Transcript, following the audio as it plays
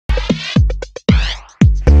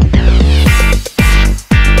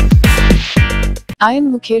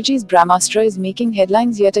Ayan Mukherjee's Brahmastra is making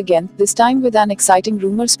headlines yet again, this time with an exciting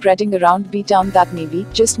rumor spreading around B-Town that maybe,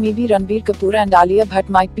 just maybe Ranbir Kapoor and Alia Bhatt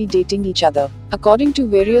might be dating each other. According to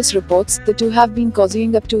various reports, the two have been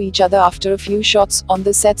cozying up to each other after a few shots on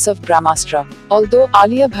the sets of Brahmastra. Although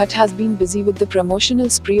Alia Bhatt has been busy with the promotional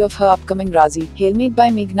spree of her upcoming Razi, hailmade by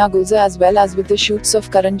Meghna Gulzar, as well as with the shoots of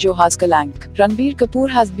Karan Johar's Kalank, Ranbir Kapoor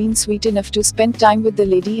has been sweet enough to spend time with the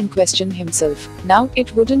lady in question himself. Now,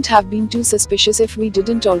 it wouldn't have been too suspicious if we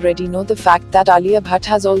didn't already know the fact that Alia Bhatt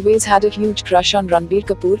has always had a huge crush on Ranbir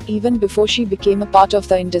Kapoor even before she became a part of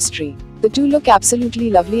the industry. The two look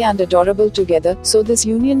absolutely lovely and adorable together, so this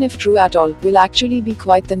union, if true at all, will actually be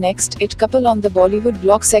quite the next it couple on the Bollywood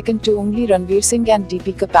block, second to only Ranveer Singh and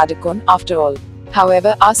Deepika Padukone, after all.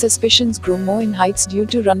 However, our suspicions grow more in heights due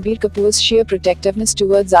to Ranbir Kapoor's sheer protectiveness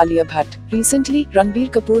towards Alia Bhatt. Recently,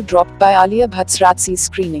 Ranbir Kapoor dropped by Alia Bhatt's Razi's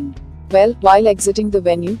screening. Well, while exiting the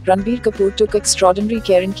venue, Ranbir Kapoor took extraordinary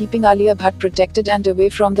care in keeping Alia Bhatt protected and away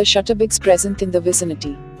from the shutterbigs present in the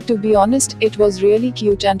vicinity. To be honest, it was really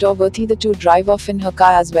cute and worthy the two drive off in her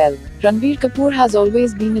car as well. Ranbir Kapoor has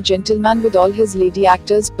always been a gentleman with all his lady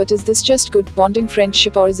actors, but is this just good bonding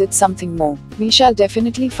friendship or is it something more? We shall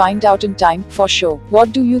definitely find out in time, for sure.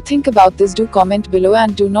 What do you think about this? Do comment below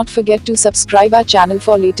and do not forget to subscribe our channel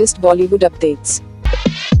for latest Bollywood updates.